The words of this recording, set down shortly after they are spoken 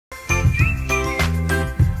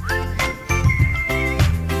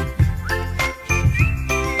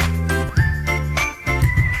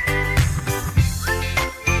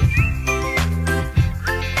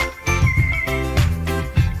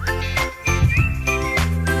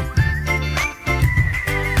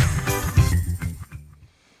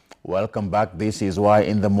Welcome back. This is Y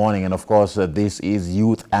in the Morning, and of course this is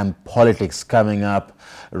Youth and Politics coming up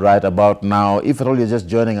right about now. If at all you're just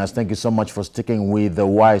joining us, thank you so much for sticking with the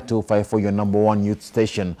Y254, your #1 youth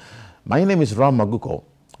station. My name is Ram Maguko.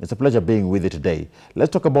 It's a pleasure being with you today.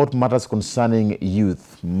 Let's talk about matters concerning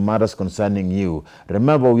youth, matters concerning you.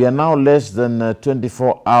 Remember, we are now less than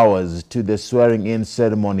 24 hours to the swearing-in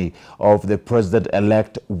ceremony of the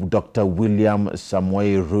President-elect, Dr. William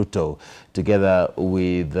Samoei Ruto, together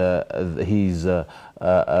with his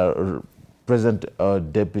President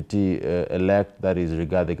Deputy-elect, that is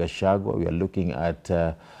Rigathi Gachagua. We are looking at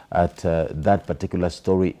that particular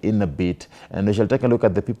story in a bit, and we shall take a look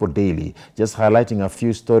at the People Daily, just highlighting a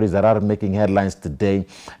few stories that are making headlines today.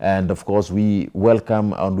 And of course, we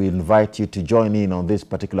welcome and we invite you to join in on this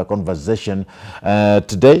particular conversation.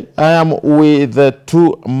 Today, I am with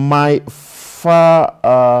to my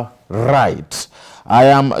far right. I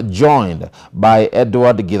am joined by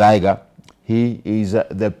Edward Githaiga. He is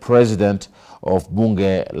the president of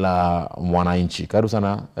Bunge la Mwananchi. Karibu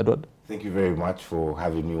sana, Edward. Thank you very much for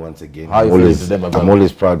having me once again. How I'm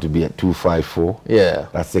always proud to be at 254. Yeah.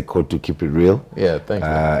 That's the code to keep it real. Yeah, thank you.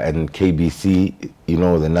 And KBC, you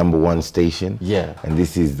know, the #1 station. Yeah. And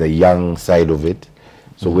this is the young side of it.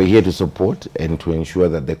 So we're here to support and to ensure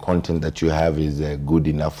that the content that you have is good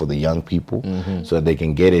enough for the young people so that they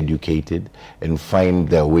can get educated and find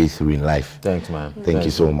their way through in life. Thanks, man. Thank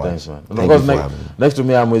you so much. Thanks, man. And Thank of you course, for having me. next to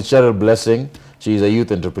me, I'm with Cheryl Blessing. She is a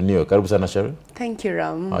youth entrepreneur. Karibu sana, Cheryl. Thank you,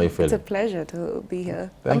 Ram. How are you feeling? It's a pleasure to be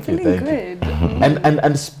here. Thank you, I'm feeling thank good.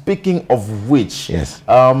 And speaking of which, Yes.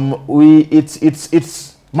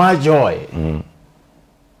 it's my joy.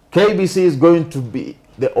 KBC is going to be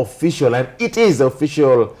the official, and it is the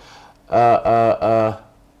official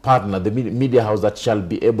partner, the media house that shall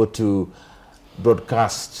be able to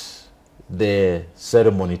broadcast the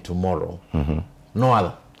ceremony tomorrow. No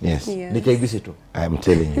other. Yes. Yes. Ni KBC too. I'm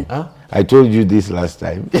telling you. Huh? I told you this last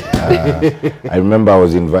time. I remember I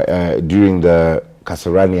was during the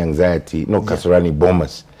Kasarani Kasarani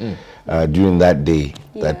bombers. During that day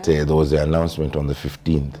that there was the announcement on the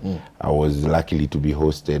 15th, I was lucky to be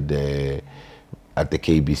hosted at the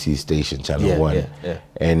KBC station, Channel 1.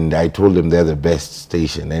 And I told them they're the best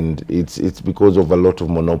station. And it's because of a lot of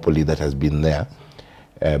monopoly that has been there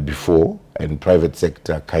before, and private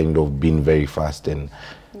sector kind of been very fast and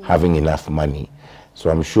having enough money. So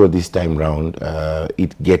I'm sure this time round,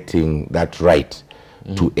 it getting that right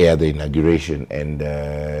to air the inauguration and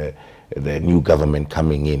the new government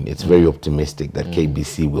coming in, it's very optimistic that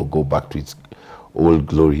KBC will go back to its old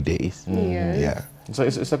glory days. Yeah. So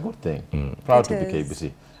it's a good thing. Proud to be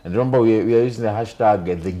KBC. And remember, we are using the hashtag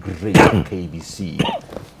the Great KBC.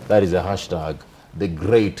 That is a hashtag, the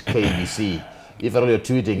Great KBC. If you're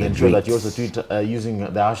tweeting, ensure that you also tweet using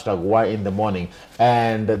the hashtag Y in the Morning,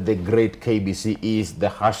 and the Great KBC is the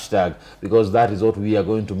hashtag, because that is what we are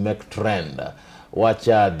going to make trend. Watch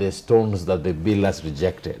out the stones that the bill has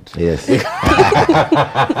rejected. Yes. You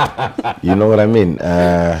know what I mean?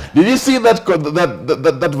 Did you see that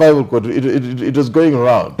that Bible quote? It was going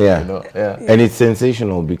around. Yeah. You know? Yeah. And it's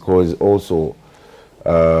sensational because also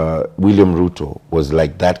William Ruto was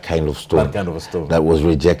like that kind of stone. That kind of a stone. That was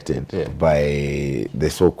rejected by the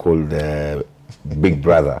so-called Big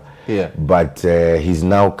Brother. Yeah. But he's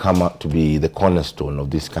now come up to be the cornerstone of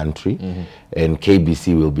this country, and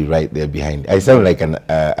KBC will be right there behind. I sound like an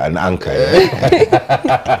anchor.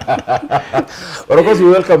 But of course, we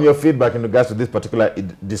welcome your feedback in regards to this particular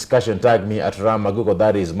discussion. Tag me at Ram Maguko.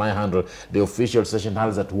 That is my handle. The official session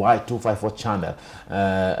handles at Y254 channel,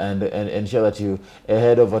 and ensure that you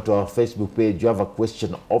head over to our Facebook page. You have a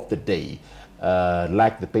question of the day.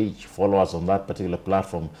 Like the page, follow us on that particular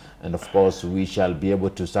platform, and of course we shall be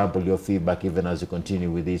able to sample your feedback even as you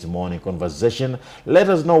continue with this morning conversation. Let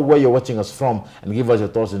us know where you're watching us from and give us your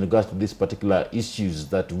thoughts in regards to these particular issues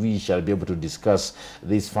that we shall be able to discuss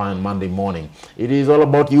this fine Monday morning. It is all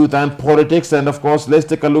about youth and politics, and of course let's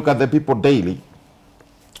take a look at the People Daily.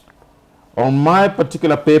 On my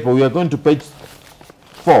particular paper, we are going to page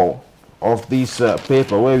 4 of this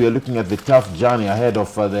paper, where we are looking at the tough journey ahead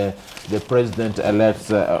of the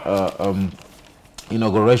President-elect's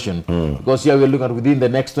inauguration. Because here we are looking at within the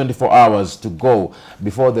next 24 hours to go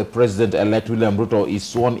before the President-elect William Ruto is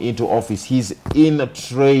sworn into office. His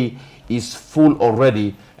in-tray is full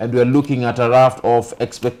already, and we are looking at a raft of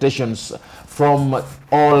expectations from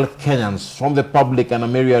all Kenyans, from the public, and a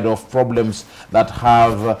myriad of problems that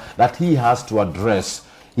he has to address.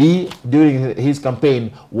 He, during his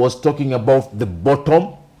campaign, was talking about the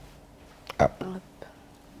bottom up.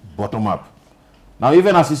 Now,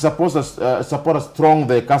 even as his supporters throng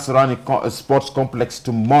the Kasarani Sports Complex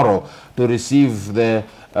tomorrow to receive the,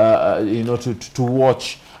 to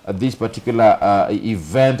watch this particular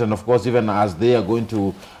event, and of course, even as they are going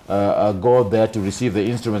to go there to receive the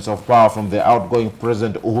instruments of power from the outgoing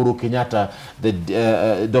President Uhuru Kenyatta,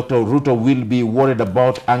 Dr. Ruto will be worried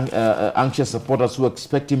about anxious supporters who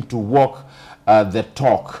expect him to walk the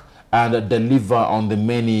talk and deliver on the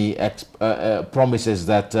many promises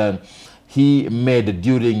that he made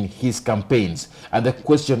during his campaigns. And the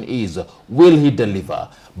question is, will he deliver?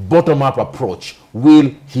 Bottom-up approach,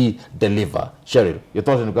 will he deliver? Cheryl, your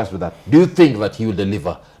thoughts in regards to that. Do you think that he will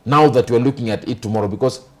deliver now that we're looking at it tomorrow?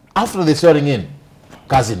 Because after the swearing in,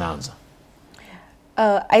 kazi inaanza.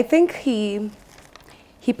 I think he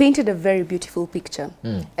painted a very beautiful picture,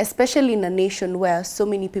 especially in a nation where so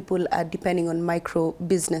many people are depending on micro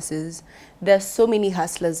businesses. There's so many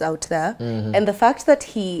hustlers out there. And the fact that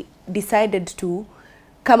he decided to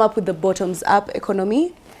come up with the bottoms-up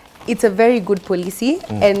economy, it's a very good policy,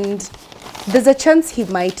 and there's a chance he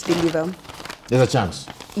might deliver. There's a chance?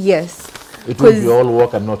 Yes. It will be all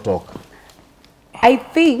work and not talk. I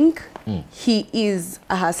think he is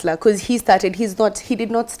a hustler because he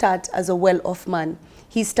did not start as a well-off man.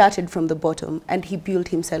 He started from the bottom and he built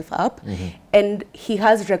himself up. And he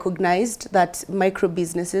has recognized that micro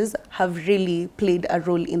businesses have really played a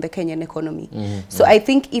role in the Kenyan economy. So I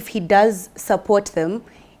think if he does support them,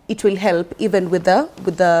 it will help even with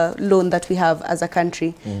the loan that we have as a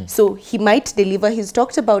country. So he might deliver. He's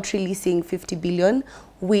talked about releasing 50 billion,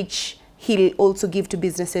 which he'll also give to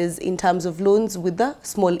businesses in terms of loans with a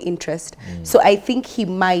small interest. So I think he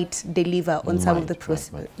might deliver on some of the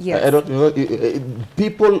process. Yes. I don't,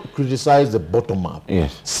 people criticize the bottom up,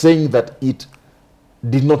 saying that it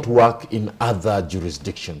did not work in other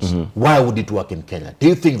jurisdictions. Why would it work in Kenya? Do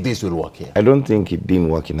you think this will work here? I don't think it didn't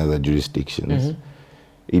work in other jurisdictions.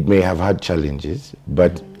 It may have had challenges,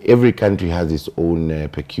 but every country has its own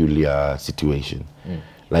peculiar situation.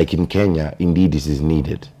 Like in Kenya, indeed, this is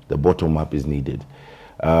needed. The bottom up is needed.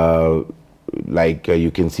 You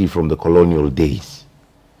can see from the colonial days,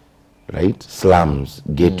 right? Slums,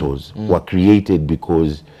 ghettos were created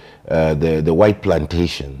because the white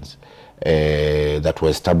plantations that were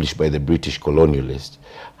established by the British colonialists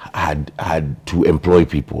had to employ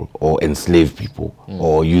people or enslave people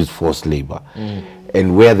or use forced labor.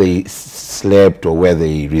 And where they slept or where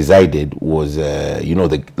they resided was,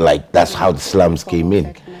 that's how the slums came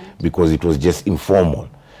in, because it was just informal.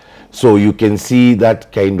 So you can see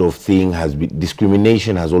that kind of thing has been,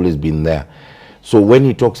 discrimination has always been there. So when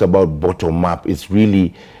he talks about bottom up, it's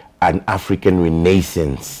really an African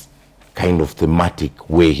Renaissance kind of thematic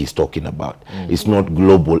way he's talking about. It's not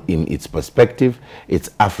global in its perspective, it's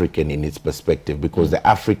African in its perspective, because the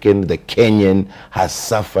Kenyan has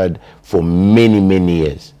suffered for many, many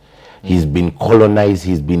years. He's been colonized,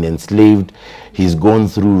 he's been enslaved, he's gone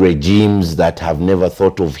through regimes that have never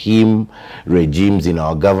thought of him, regimes in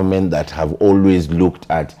our government that have always looked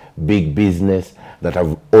at big business, that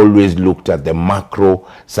have always looked at the macro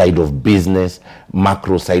side of business,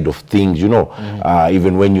 macro side of things,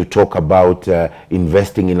 even when you talk about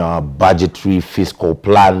investing in our budgetary fiscal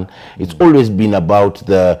plan, it's always been about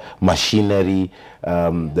the machinery,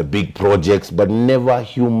 the big projects, but never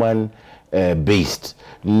human based,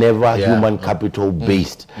 never human capital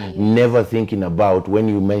based, never thinking about, when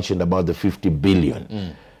you mentioned about the 50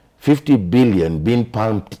 billion, 50 billion being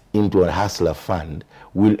pumped into a hustler fund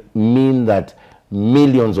will mean that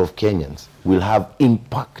millions of Kenyans will have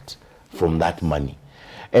impact from that money.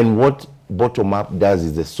 And what bottom up does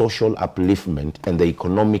is the social upliftment and the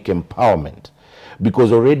economic empowerment.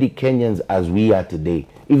 Because already Kenyans as we are today,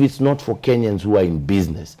 if it's not for Kenyans who are in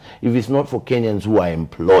business, if it's not for Kenyans who are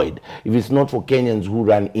employed, if it's not for Kenyans who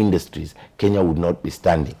run industries, Kenya would not be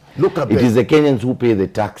standing. Look at it is the Kenyans who pay the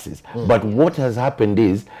taxes. But what has happened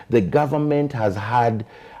is the government has had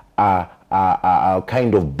a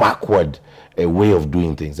kind of backward way of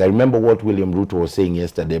doing things. I remember what William Ruto was saying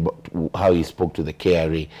yesterday about how he spoke to the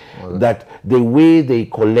KRA, that the way they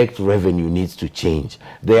collect revenue needs to change.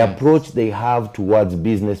 The approach they have towards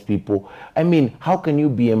business people. I mean, how can you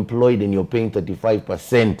be employed and you're paying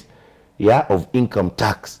 35% of income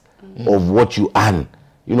tax of what you earn,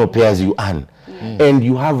 pay as you earn, and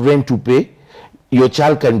you have rent to pay, your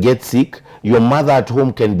child can get sick, your mother at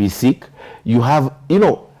home can be sick, you have,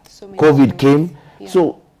 COVID came.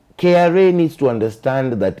 So KRA needs to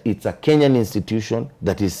understand that it's a Kenyan institution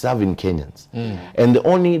that is serving Kenyans. And the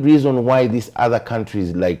only reason why these other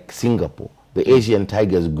countries like Singapore, the Asian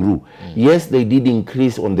tigers grew, yes, they did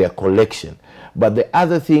increase on their collection, but the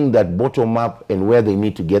other thing that bottom up and where they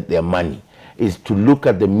need to get their money, is to look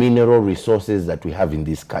at the mineral resources that we have in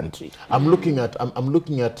this country. I'm looking at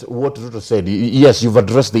what Ruto said. Yes, you've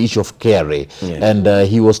addressed the issue of KRA, and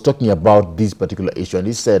he was talking about this particular issue, and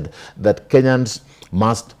he said that Kenyans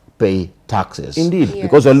must pay taxes. Indeed. Yes.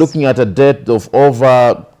 Because we're looking at a debt of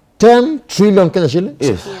over 10 trillion Kenya shillings.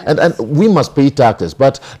 Yes. And we must pay taxes.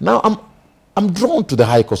 But now I'm drawn to the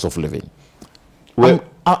high cost of living. Well,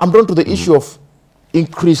 I'm drawn to the issue of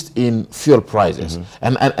increase in fuel prices.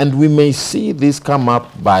 And we may see this come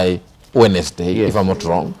up by Wednesday, if I'm not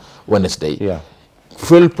wrong, Wednesday. Yeah.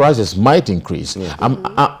 Fuel prices might increase.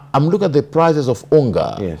 I'm looking at the prices of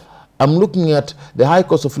unga. Yes. I'm looking at the high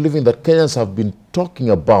cost of living that Kenyans have been talking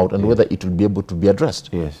about and whether it will be able to be addressed.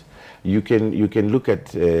 Yes. You can look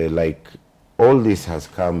at like all this has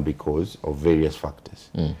come because of various factors.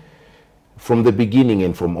 From the beginning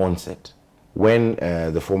and from onset, when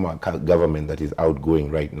the former government that is outgoing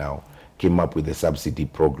right now came up with the subsidy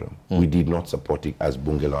program, we did not support it as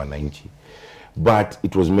Bunge la Wananchi. But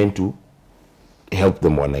it was meant to help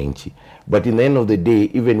them Wananchi. But in the end of the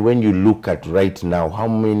day, even when you look at right now how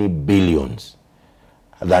many billions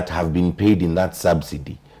that have been paid in that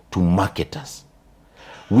subsidy to marketers,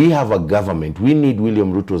 we have a government, we need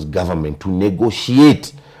William Ruto's government to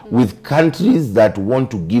negotiate with countries that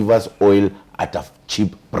want to give us oil at a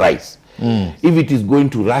cheap price. If it is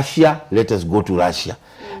going to Russia, let us go to Russia.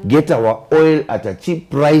 Get our oil at a cheap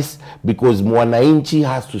price, because Mwananchi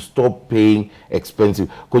has to stop paying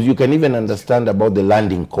expensive. Because you can even understand about the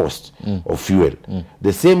landing cost of fuel.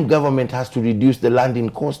 The same government has to reduce the landing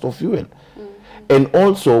cost of fuel. And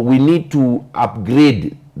also we need to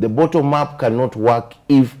upgrade. The bottom up cannot work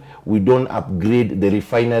if we don't upgrade the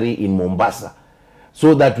refinery in Mombasa,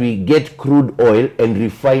 so that we get crude oil and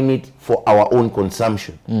refine it for our own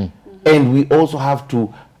consumption. And we also have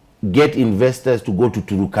to get investors to go to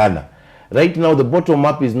Turkana. Right now, the bottom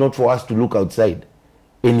up is not for us to look outside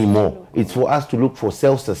anymore. It's for us to look for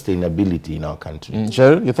self-sustainability in our country.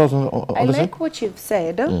 Cheryl, your thoughts on I this? like what you've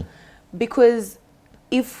said, because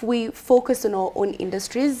if we focus on our own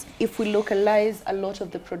industries, if we localize a lot of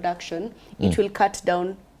the production, it will cut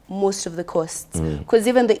down most of the costs. Because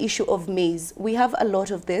even the issue of maize, we have a lot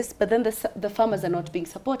of this, but then the farmers are not being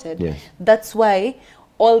supported. Yes. That's why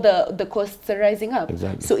all the costs are rising up.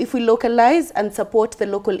 Exactly. So if we localize and support the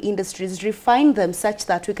local industries, refine them such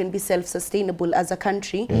that we can be self-sustainable as a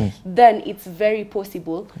country, then it's very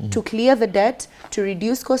possible to clear the debt, to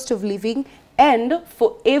reduce cost of living, and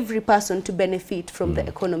for every person to benefit from the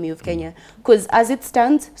economy of Kenya. Because as it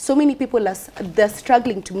stands, so many people they're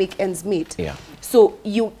struggling to make ends meet. Yeah. So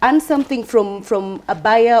you earn something from a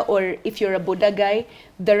buyer, or if you're a Boda guy,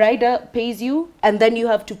 the rider pays you, and then you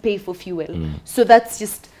have to pay for fuel. So that's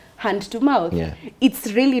just hand to mouth. Yeah.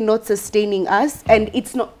 It's really not sustaining us, and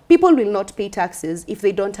it's not. People will not pay taxes if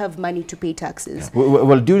they don't have money to pay taxes.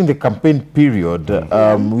 Well, during the campaign period,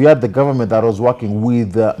 we had the government that was working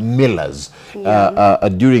with millers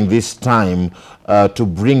during this time to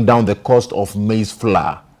bring down the cost of maize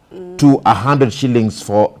flour to 100 shillings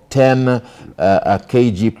for 10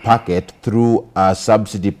 kg packet through a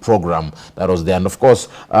subsidy program that was there. And of course,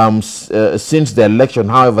 since the election,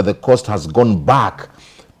 however, the cost has gone back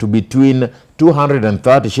to between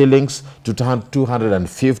 230 shillings to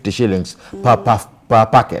 250 shillings per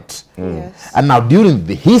packet. Yes. And now during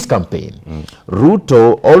his campaign,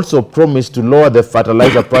 Ruto also promised to lower the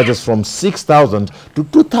fertilizer prices from 6,000 to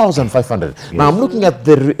 2,500. Yes. Now I'm looking at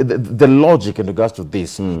the logic in regards to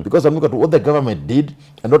this, because I'm looking at what the government did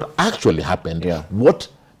and what actually happened,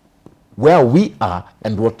 where we are,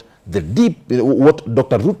 and what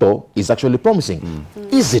Dr. Ruto is actually promising.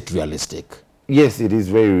 Is it realistic? Yes, it is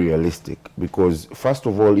very realistic, because first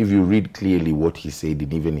of all, if you read clearly what he said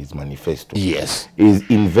in even his manifesto, yes, is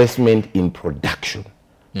investment in production,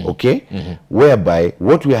 okay? Whereby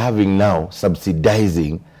what we are having now,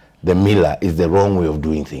 subsidizing the miller, is the wrong way of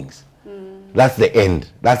doing things. That's the end.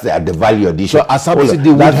 That's the value addition. So a subsidy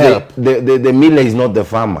would help. The miller is not the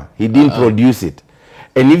farmer. He didn't produce it.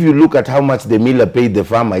 And if you look at how much the miller paid the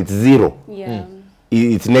farmer, it's zero. Yeah.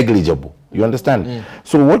 It's negligible. You understand?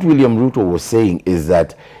 So what William Ruto was saying is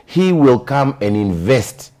that he will come and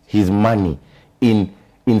invest his money in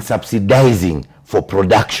subsidizing for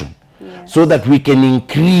production, so that we can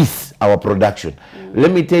increase our production.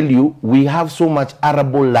 Let me tell you, we have so much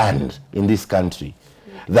arable land in this country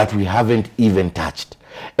that we haven't even touched.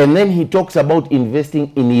 And then he talks about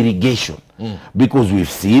investing in irrigation, because we've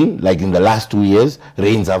seen, like in the last 2 years,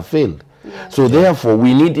 rains have failed. So therefore,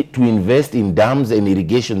 we need to invest in dams and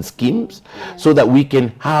irrigation schemes so that we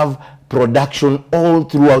can have production all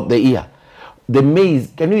throughout the year. the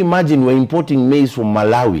maize, can you imagine we're importing maize from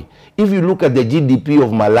Malawi? If you look at the GDP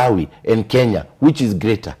of Malawi and Kenya, which is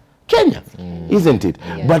greater? Kenya, isn't it?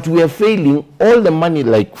 Yes. But we are failing all the money,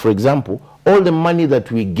 like for example, all the money that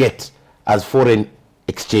we get as foreign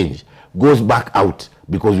exchange goes back out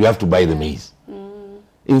because we have to buy the maize.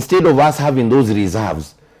 Instead of us having those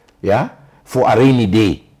reserves, yeah, for a rainy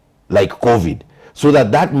day, like COVID, so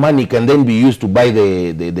that that money can then be used to buy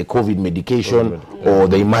the COVID medication or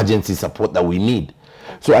the emergency support that we need.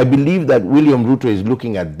 So I believe that William Ruto is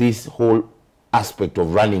looking at this whole aspect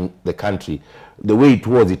of running the country. The way it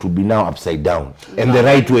was, it will be now upside down, and the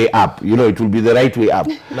right way up. You know, it will be the right way up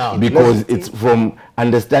Now, because it's from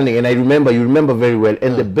understanding. And I remember, you remember very well.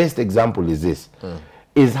 And the best example is this: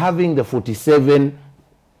 is having the 47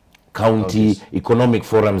 county economic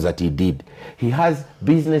forums that he did. He has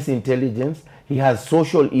business intelligence. He has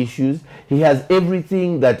social issues. He has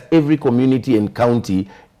everything that every community and county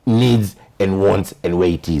needs and wants and where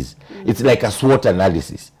it is. It's like a SWOT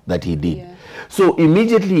analysis that he did. Yeah. So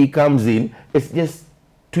immediately he comes in, it's just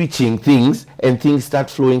twitching things and things start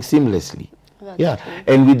flowing seamlessly. That's true.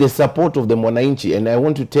 And with the support of the Mwananchi, and I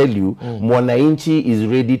want to tell you, Mwananchi is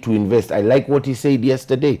ready to invest. I like what he said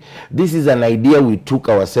yesterday. This is an idea we took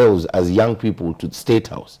ourselves as young people to State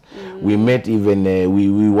House. We met even,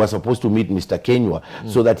 we were supposed to meet Mr. Kenywa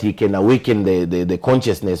so that he can awaken the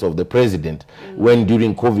consciousness of the president. When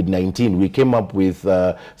during COVID-19, we came up with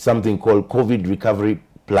something called COVID Recovery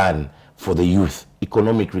Plan for the youth,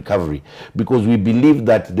 economic recovery, because we believe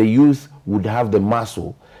that the youth would have the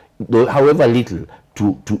muscle, however little,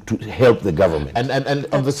 to help the government. And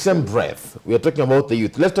on the same breath, we are talking about the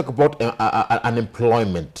youth. Let's talk about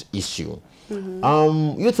unemployment issue.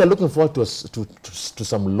 Youths are looking forward to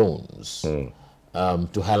some loans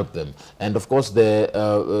to help them. And of course,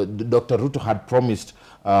 Dr. Ruto had promised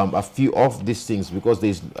a few of these things, because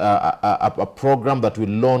there's a program that will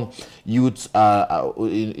loan youths,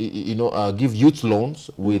 give youth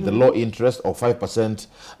loans with the low interest of 5%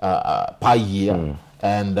 per year.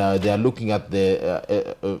 And they are looking at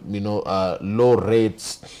the low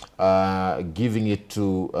rates, giving it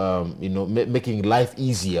to making life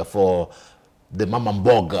easier for the mama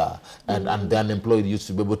mboga and the unemployed youths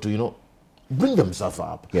to be able to bring themselves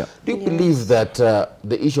up. Yeah. Do you believe that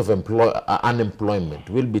the issue of unemployment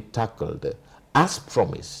will be tackled as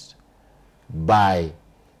promised by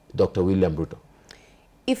Dr. William Ruto?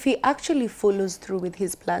 If he actually follows through with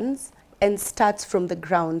his plans and starts from the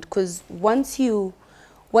ground, because once you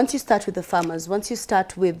start with the farmers, once you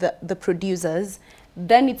start with the producers,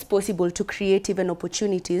 then it's possible to create even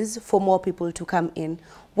opportunities for more people to come in.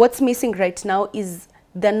 What's missing right now is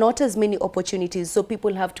there are not as many opportunities, so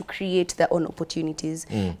people have to create their own opportunities.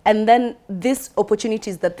 And then these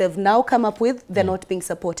opportunities that they've now come up with, they're not being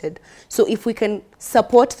supported. So if we can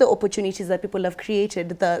support the opportunities that people have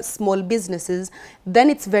created, the small businesses, then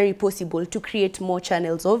it's very possible to create more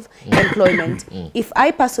channels of employment. If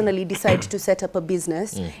I personally decide to set up a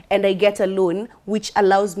business and I get a loan which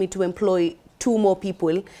allows me to employ 2 more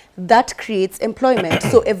people, that creates employment.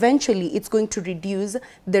 So eventually it's going to reduce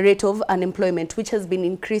the rate of unemployment, which has been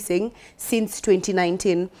increasing since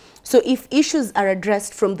 2019. So if issues are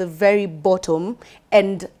addressed from the very bottom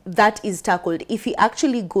and that is tackled, if he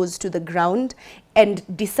actually goes to the ground and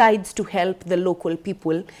decides to help the local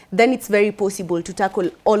people, then it's very possible to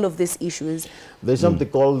tackle all of these issues. There's something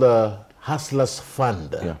called the Hustlers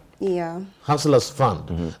Fund. Yeah. Hustlers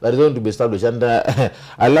Fund that is going to be established, and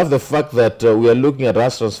I love the fact that we are looking at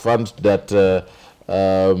Hustlers Fund that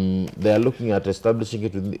they are looking at establishing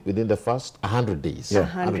it within the first 100 days.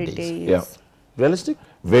 100 days. Yeah. Realistic?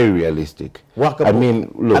 Very realistic. Workable. I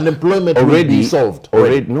mean, look, unemployment already will be solved.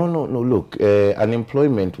 No. Look,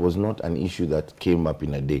 unemployment was not an issue that came up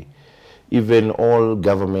in a day. Even all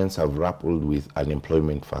governments have grappled with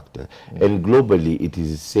unemployment factor. And globally, it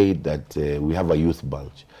is said that we have a youth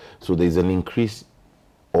bulge. So there's an increase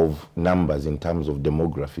of numbers in terms of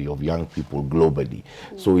demography of young people globally.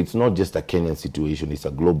 So it's not just a Kenyan situation, it's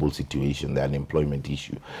a global situation, the unemployment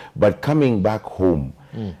issue. But coming back home,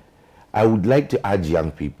 I would like to urge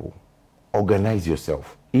young people, organize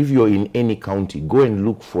yourself. If you're in any county, go and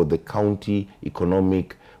look for the county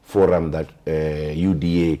economic forum that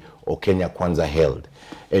UDA or Kenya Kwanza held,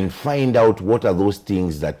 and find out what are those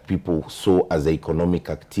things that people saw as the economic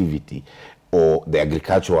activity or the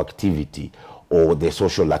agricultural activity or the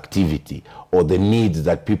social activity or the needs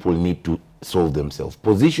that people need to solve themselves.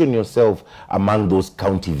 Position yourself among those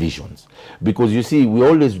county visions, because you see, we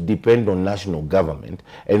always depend on national government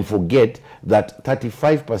and forget that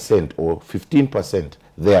 35% or 15%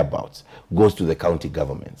 thereabouts goes to the county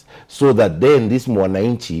governments, so that then this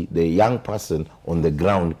Mwananchi, the young person on the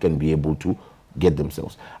ground, can be able to get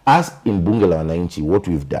themselves. As in Bunge la Wananchi, what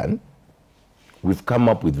we've done, we've come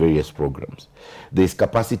up with various programs. There's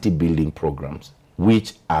capacity building programs,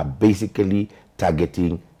 which are basically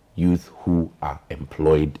targeting youth who are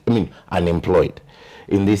unemployed.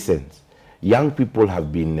 In this sense, young people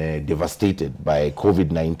have been devastated by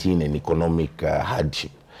COVID-19 and economic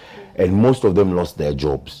hardship. And most of them lost their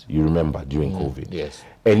jobs, you remember, during COVID. Yes.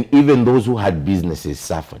 And even those who had businesses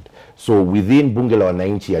suffered. So within Bunge la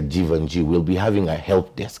Wananchi at Jivanji, we'll be having a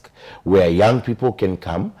help desk where young people can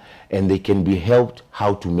come and they can be helped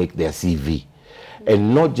how to make their CV.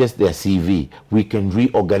 And not just their CV, we can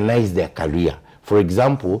reorganize their career. For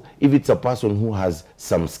example, if it's a person who has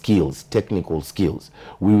some skills, technical skills,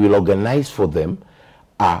 we will organize for them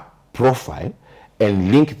a profile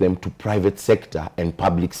and link them to private sector and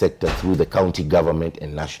public sector through the county government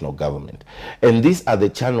and national government. And these are the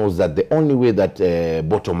channels that the only way that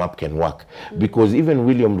bottom-up can work. Because even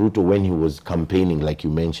William Ruto, when he was campaigning, like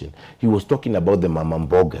you mentioned, he was talking about the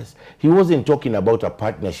mamambogas. He wasn't talking about a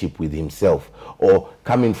partnership with himself or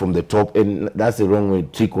coming from the top, and that's the wrong way,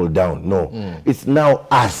 trickle down. No, it's now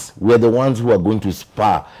us. We're the ones who are going to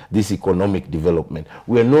spur this economic development.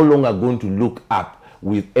 We're no longer going to look up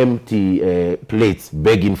with empty plates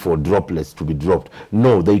begging for droplets to be dropped.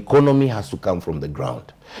 No, the economy has to come from the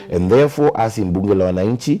ground. And therefore, as in Bunge la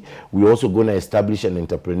Wananchi, we're also going to establish an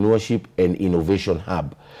entrepreneurship and innovation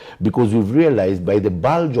hub. Because we've realized by the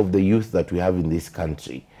bulge of the youth that we have in this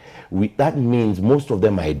country, that means most of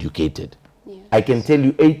them are educated. I can tell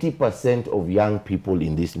you 80% of young people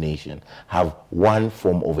in this nation have one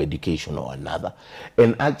form of education or another.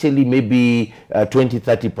 And actually maybe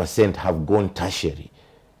 20-30% have gone tertiary,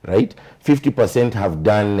 right? 50% have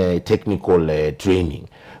done technical training.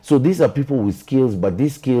 So these are people with skills, but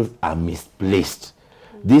these skills are misplaced.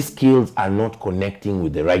 These skills are not connecting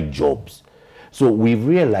with the right jobs. So we've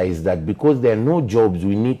realized that because there are no jobs,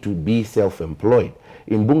 we need to be self-employed.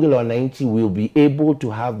 In Bunge la Wananchi, we'll be able to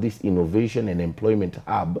have this innovation and employment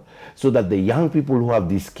hub so that the young people who have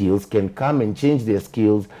these skills can come and change their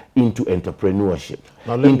skills into entrepreneurship,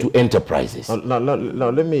 into enterprises. Now,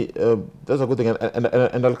 let me, that's a good thing,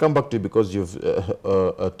 and I'll come back to you because you've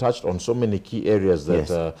touched on so many key areas that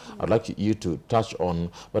yes. I'd like you to touch on.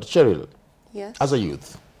 But Cheryl, yes. As a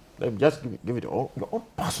youth, let me just give it your own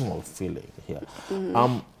personal feeling here.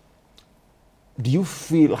 Do you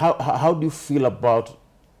feel, how do you feel about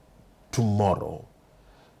tomorrow?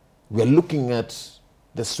 We are looking at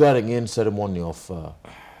the swearing-in ceremony of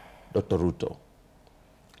Dr. Ruto,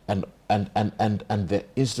 and the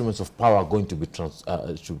instruments of power are going to be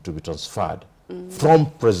transferred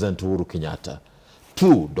from President Uhuru Kenyatta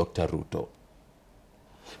to Dr. Ruto.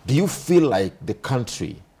 Do you feel like the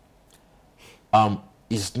country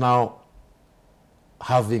is now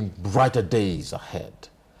having brighter days ahead?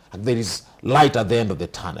 There is light at the end of the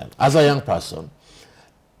tunnel. As a young person,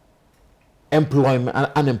 employment,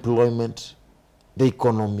 unemployment, the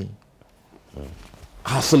economy,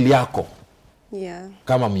 hustle yako,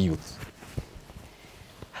 kama youth.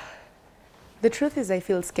 The truth is I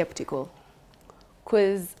feel skeptical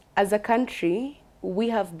because as a country, we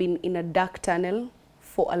have been in a dark tunnel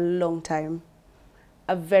for a long time,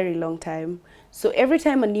 a very long time. So every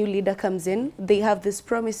time a new leader comes in, they have these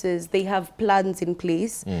promises, they have plans in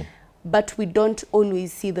place, but we don't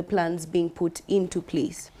always see the plans being put into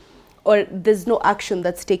place. Or there's no action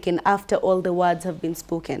that's taken after all the words have been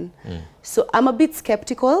spoken. So I'm a bit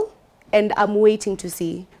skeptical and I'm waiting to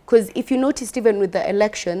see. Because if you noticed even with the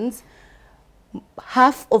elections,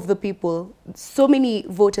 half of the people, so many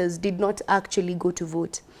voters did not actually go to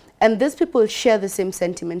vote. And these people share the same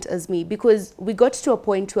sentiment as me because we got to a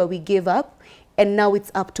point where we gave up and now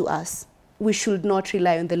it's up to us. We should not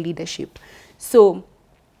rely on the leadership. So,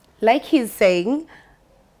 like he's saying,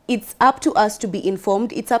 it's up to us to be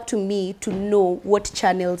informed. It's up to me to know what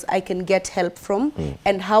channels I can get help from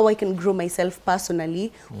and how I can grow myself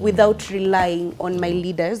personally without relying on my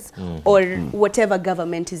leaders or whatever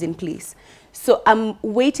government is in place. So I'm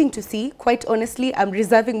waiting to see. Quite honestly, I'm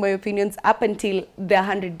reserving my opinions up until the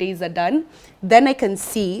 100 days are done. Then I can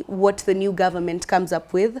see what the new government comes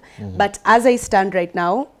up with. But as I stand right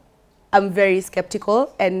now, I'm very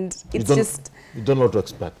skeptical and it's just... You don't know what to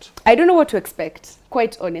expect. I don't know what to expect,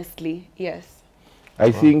 quite honestly, yes.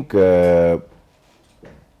 I think there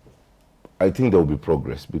will be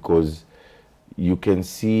progress because you can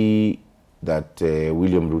see that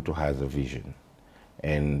William Ruto has a vision,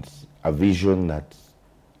 and a vision that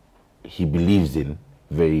he believes in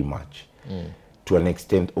very much, to an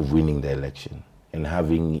extent of winning the election and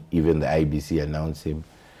having even the IBC announce him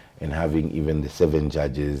and having even the 7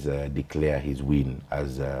 judges declare his win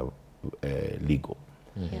as legal.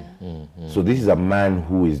 So this is a man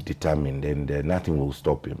who is determined, and nothing will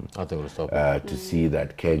stop him. Nothing will stop him. To see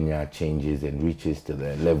that Kenya changes and reaches to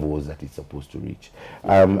the levels that it's supposed to reach.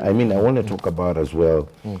 I mean, I want to talk about as well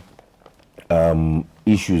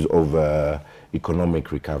issues of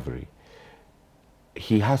economic recovery.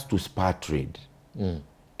 He has to spur trade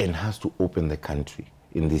and has to open the country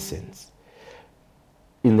in this sense.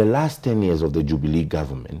 In the last 10 years of the Jubilee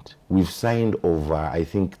government, we've signed over, I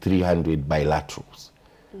think, 300 bilaterals.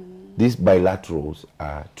 These bilaterals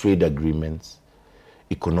are trade agreements,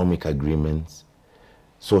 economic agreements,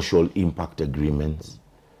 social impact agreements,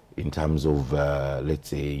 in terms of, let's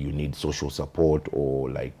say, you need social support, or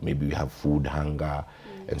like maybe you have food hunger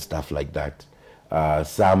and stuff like that.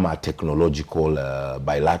 Some are technological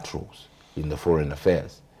bilaterals in the foreign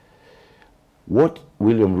affairs. What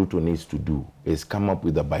William Ruto needs to do is come up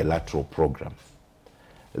with a bilateral program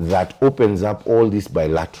that opens up all these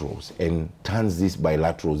bilaterals and turns these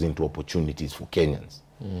bilaterals into opportunities for Kenyans.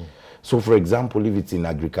 So, for example, if it's in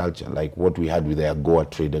agriculture, like what we had with the AGOA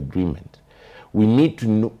trade agreement, we need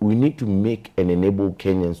to make and enable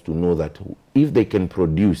Kenyans to know that if they can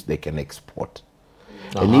produce, they can export.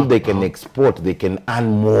 And if they can export, they can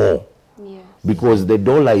earn more. Yes. Because the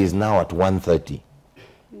dollar is now at 130.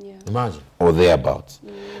 Yeah. Imagine. Or thereabouts.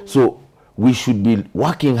 So we should be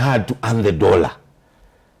working hard to earn the dollar.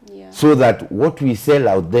 Yeah. So that what we sell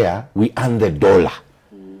out there, we earn the dollar.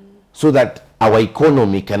 So that our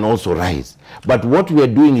economy can also rise. But what we are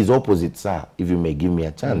doing is opposite, sir, if you may give me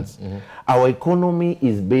a chance. Our economy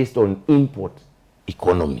is based on import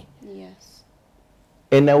economy. Yes.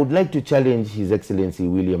 And I would like to challenge His Excellency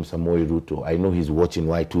William Samoei Ruto. I know he's watching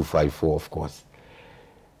Y254, of course.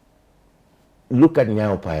 Look at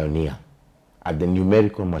Nyayo Pioneer at the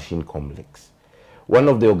Numerical Machine Complex. One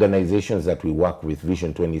of the organizations that we work with,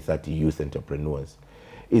 Vision 2030 Youth Entrepreneurs,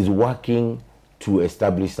 is working to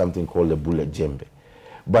establish something called the Bullet Jembe.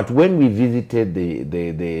 But when we visited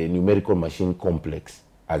the Numerical Machine Complex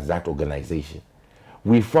as that organization,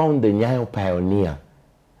 we found the Nyayo Pioneer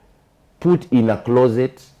put in a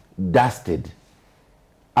closet, dusted.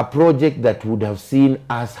 A project that would have seen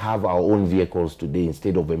us have our own vehicles today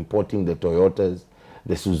instead of importing the Toyotas,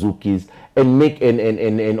 the Suzukis, and make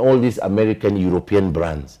and all these American, European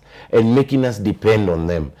brands, and making us depend on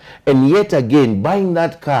them. And yet again, buying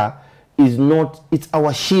that car is not, it's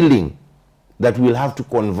our shilling that we'll have to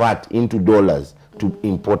convert into dollars to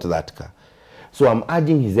import that car. So I'm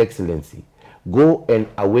urging His Excellency, go and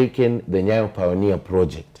awaken the Nyayo Pioneer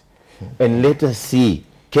project and let us see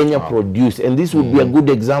Kenya produce, and this would be a good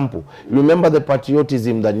example. Remember the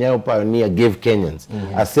patriotism that Nyayo Pioneer gave Kenyans,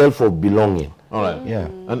 a self of belonging. All right. Yeah.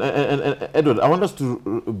 And Edward, I want us to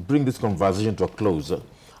bring this conversation to a close.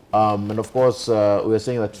 And of course, we are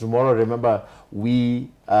saying that tomorrow, remember, we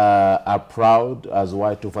are proud as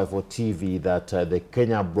Y254 TV that the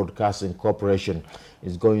Kenya Broadcasting Corporation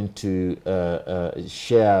is going to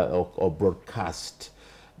share or broadcast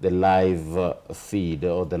the live feed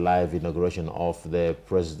or the live inauguration of the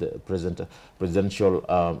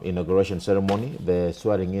presidential inauguration ceremony, the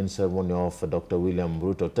swearing-in ceremony of Dr. William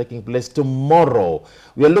Ruto, taking place tomorrow.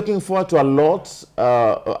 We are looking forward to a lot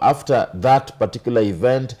after that particular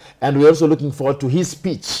event, and we're also looking forward to his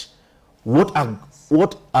speech. What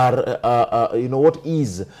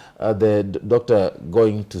is the doctor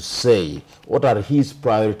going to say? What are his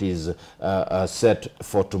priorities set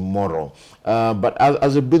for tomorrow? But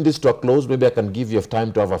as we bring this to a close, maybe I can give you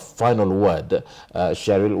time to have a final word.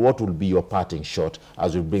 Cheryl, what will be your parting shot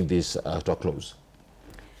as we bring this to a close?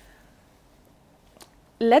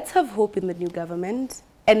 Let's have hope in the new government,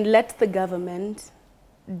 and let the government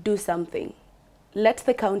do something. Let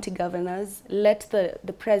the county governors, let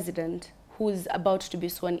the president, who's about to be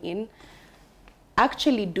sworn in,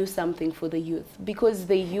 actually do something for the youth, because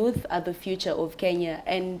the youth are the future of Kenya,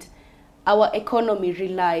 and our economy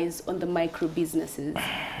relies on the micro businesses.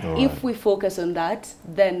 Right. If we focus on that,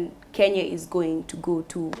 then Kenya is going to go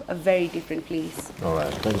to a very different place. All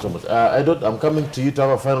right, thank you so much. Edward, I'm coming to you to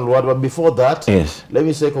have a final word, but before that, yes, let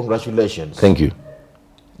me say congratulations. Thank you.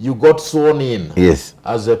 You got sworn in, yes,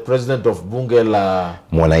 as the president of Bunge la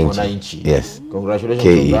Mwananchi. Yes. Congratulations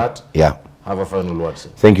KE. on that. Yeah. Have a final word, sir.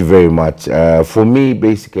 Thank you very much. For me,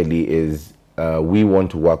 basically, is we want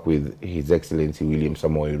to work with His Excellency William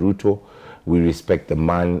Samoei Ruto. We respect the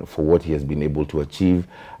man for what he has been able to achieve.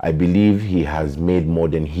 I believe he has made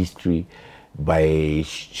modern history by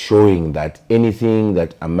showing that anything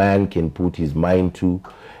that a man can put his mind to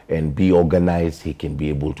and be organized, he can be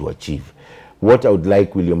able to achieve. What I would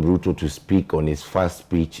like William Ruto to speak on his first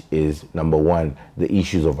speech is, number one, the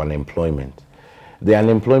issues of unemployment. The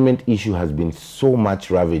unemployment issue has been so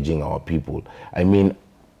much ravaging our people. I mean,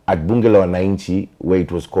 at Bunge la Wananchi, where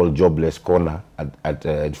it was called Jobless Corner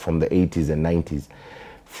from the 80s and 90s,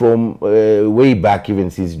 from way back,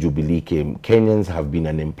 even since Jubilee came, Kenyans have been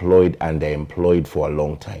unemployed and underemployed for a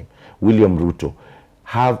long time. William Ruto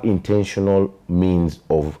have intentional means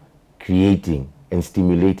of creating and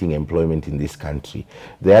stimulating employment in this country.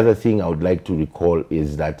 The other thing I would like to recall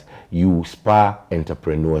is that you spur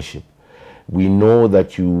entrepreneurship. We know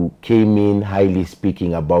that you came in highly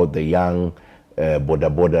speaking about the young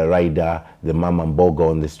boda rider, the mama mboga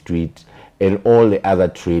on the street, and all the other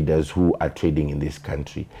traders who are trading in this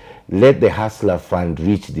country. Let the Hustler Fund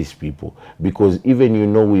reach these people, because even, you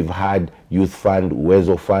know, we've had Youth Fund,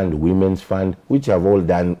 Uwezo Fund, Women's Fund, which have all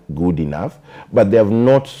done good enough, but they have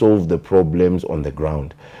not solved the problems on the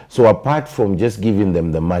ground. So apart from just giving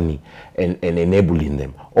them the money and enabling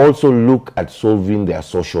them, also look at solving their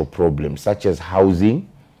social problems, such as housing,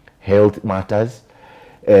 health matters,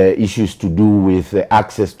 issues to do with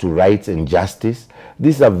access to rights and justice.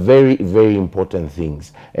 These are very, very important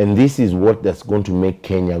things. And this is what that's going to make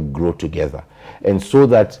Kenya grow together. And so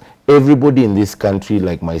that everybody in this country,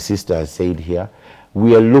 like my sister has said here,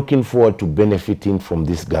 we are looking forward to benefiting from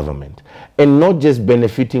this government. And not just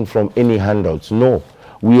benefiting from any handouts. No,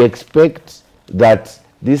 we expect that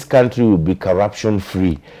this country will be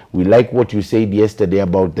corruption-free. We like what you said yesterday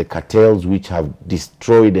about the cartels, which have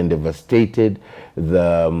destroyed and devastated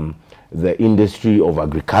the industry of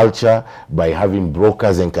agriculture by having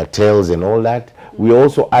brokers and cartels and all that. We're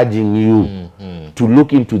also urging you to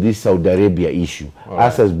look into this Saudi Arabia issue.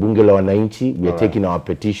 Us as Bunge la Wananchi, we are taking our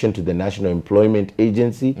petition to the National Employment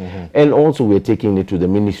Agency, and also we're taking it to the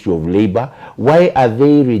Ministry of Labor. Why are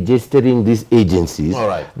they registering these agencies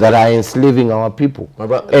that are enslaving our people?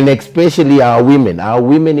 And especially our women. Our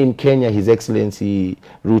women in Kenya, His Excellency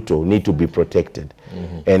Ruto, need to be protected.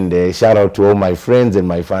 And shout out to all my friends and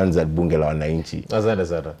my fans at Bunge la Wananchi. Asante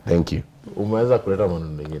sana. Thank you. Umeweza kuleta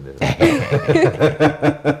maneno mengine.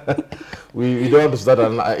 We don't want to start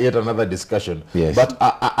yet another discussion. Yes. But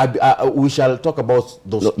we shall talk about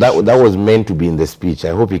those. No, that was meant to be in the speech.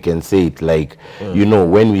 I hope you can say it like, you know,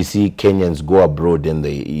 when we see Kenyans go abroad and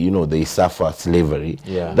they, you know, they suffer slavery,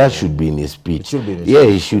 that should be in his speech. It should be in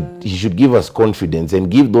his speech. He should give us confidence and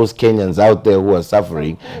give those Kenyans out there who are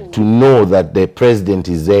suffering to know that the president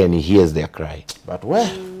is there and he hears their cry. But where?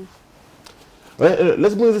 Well,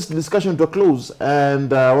 let's bring this discussion to a close,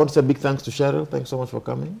 and I want to say a big thanks to Cheryl. Thanks so much for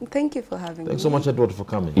coming. Thank you for having me. Thanks so much, Edward, for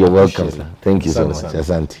coming. You're welcome, sir. Thank you so much.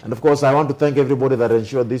 Asante. And of course, I want to thank everybody that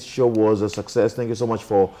ensured this show was a success. Thank you so much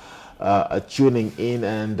for tuning in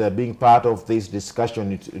and being part of this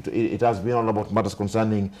discussion. It has been all about matters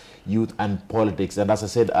concerning youth and politics. And as I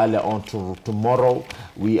said earlier on, tomorrow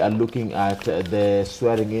we are looking at the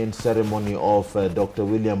swearing-in ceremony of Dr.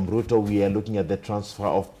 William Ruto. We are looking at the transfer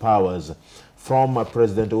of powers from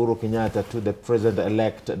President Uhuru Kenyatta to the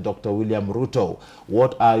President-elect Dr. William Ruto.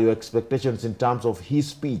 What are your expectations in terms of his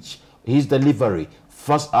speech, his delivery,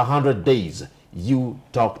 first 100 days? You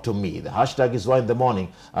talk to me. The hashtag is Y in the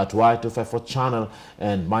Morning at Y254 channel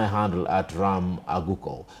and my handle at Ram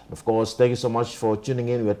Aguko. Of course, thank you so much for tuning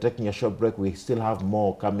in. We're taking a short break. We still have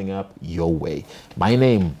more coming up your way. My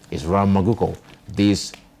name is Ram Aguko.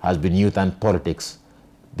 This has been Youth and Politics.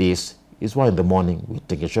 This is Y in the Morning. We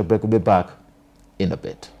take a short break. We'll be back in a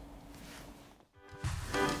bit.